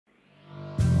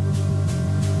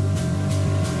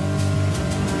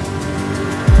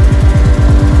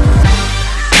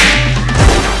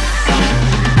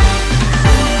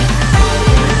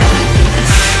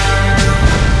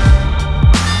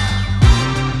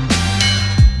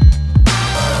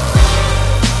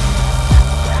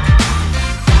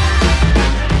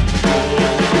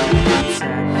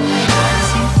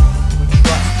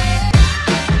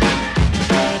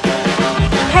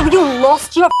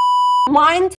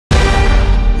mind?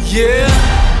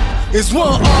 Yeah, it's one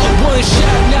art, one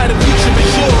shot, now the future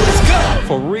is yours. Go!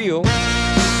 For real.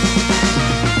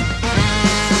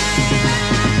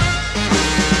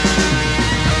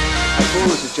 I thought it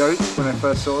was a joke when I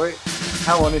first saw it.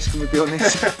 How honest can we be on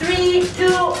this? 3,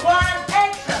 2, 1,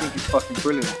 action! I think it's fucking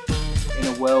brilliant. In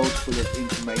a world full of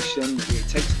information, it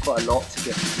takes quite a lot to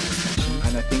get people's attention.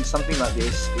 And I think something like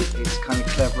this, it's kind of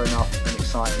clever enough and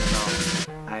exciting enough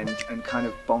and kind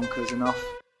of bonkers enough.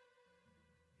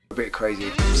 A bit crazy.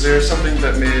 Was there something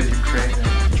that made Ukraine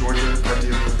and Georgia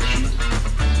ideal for the shoot?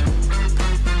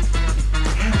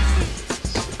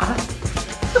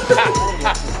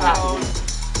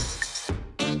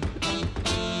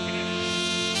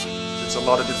 It's a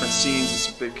lot of different scenes, it's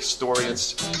a big story,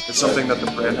 it's something that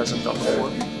the brand hasn't done before.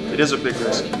 It is a big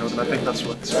risk, you know, and I think that's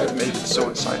what made it so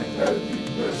exciting.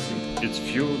 It's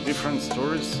few different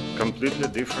stories, completely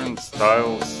different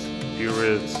styles,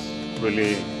 periods,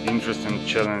 really interesting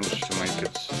challenge to make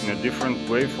it in a different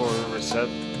way for a reset.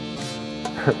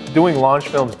 Doing launch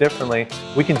films differently,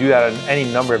 we can do that in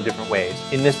any number of different ways.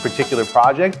 In this particular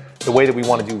project, the way that we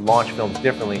want to do launch films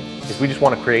differently is we just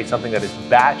want to create something that is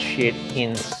batshit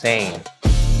insane.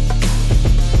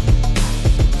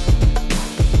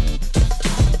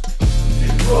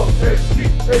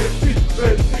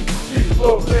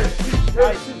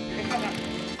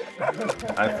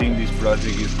 I think this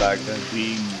project is like a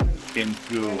dream came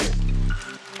through.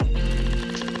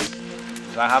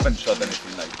 I haven't shot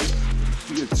anything like this.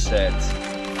 Huge sets,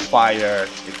 fire,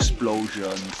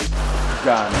 explosions,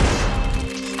 guns.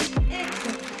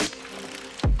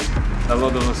 A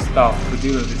lot of the stuff we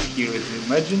deal with here is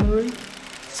imaginary.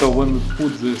 So when we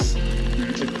put this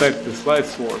effective light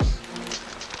source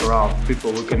around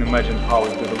people, we can imagine how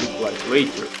it's gonna look like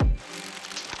later.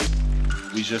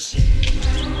 We just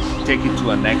take it to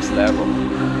a next level.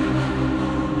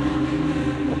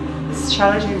 It's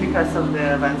challenging because of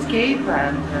the landscape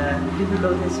and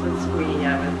difficulties with screening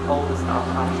and all the stuff.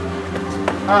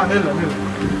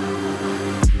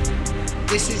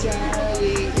 This is a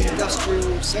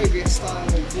industrial Soviet-style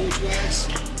bourgeois.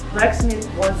 Blacksmith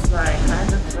was like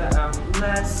kind of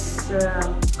less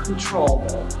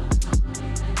controllable.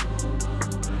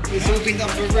 It's all been done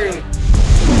for real.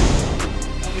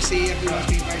 Obviously everyone's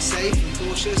been very safe and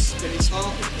cautious, but it's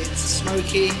hot, it's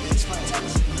smoky, it's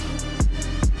fantastic.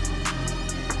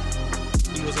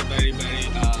 It was a very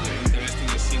interesting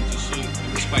scene to shoot.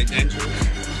 It was quite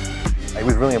dangerous. It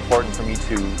was really important for me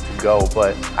to go,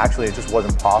 but actually it just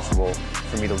wasn't possible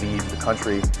for me to leave the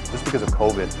country just because of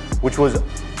COVID, which was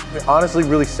honestly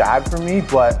really sad for me,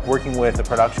 but working with a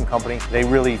production company, they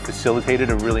really facilitated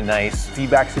a really nice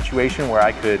feedback situation where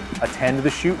I could attend the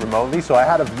shoot remotely. So I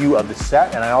had a view of the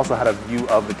set and I also had a view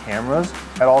of the cameras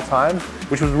at all times,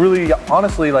 which was really,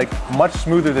 honestly, like much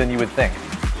smoother than you would think.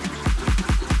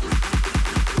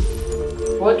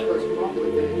 What was wrong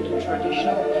with the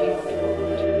traditional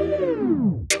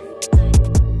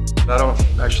I don't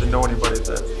actually know anybody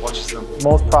that watches them.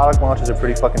 Most product launches are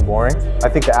pretty fucking boring. I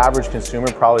think the average consumer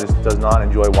probably just does not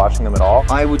enjoy watching them at all.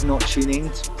 I would not tune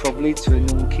in probably to a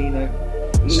normal keynote.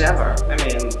 Never. I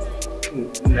mean,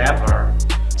 never.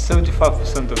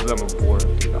 75% of them are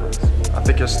boring, to be honest. I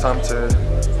think it's time to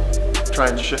try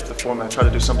and shift the format, try to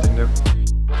do something new.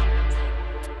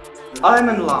 I'm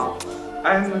in love.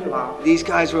 I'm in love. These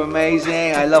guys were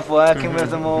amazing. I love working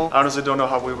with them all. I honestly don't know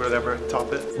how we would ever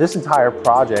top it. This entire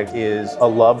project is a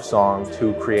love song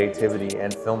to creativity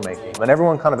and filmmaking. And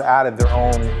everyone kind of added their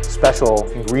own special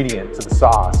ingredient to the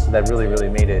sauce that really, really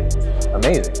made it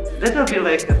amazing. That will be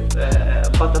like a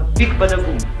big bada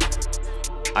boom.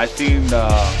 I think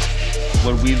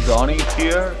what we've done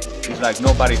here is like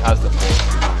nobody has the voice.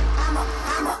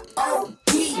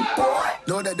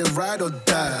 Know that they ride or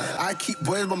die. I keep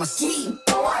boys by my side.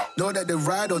 Know that they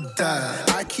ride or die.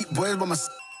 I keep boys by my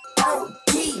side.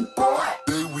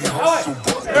 Then we hustle,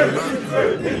 but the man.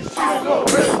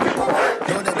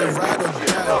 Know that they ride or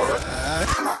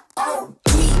die.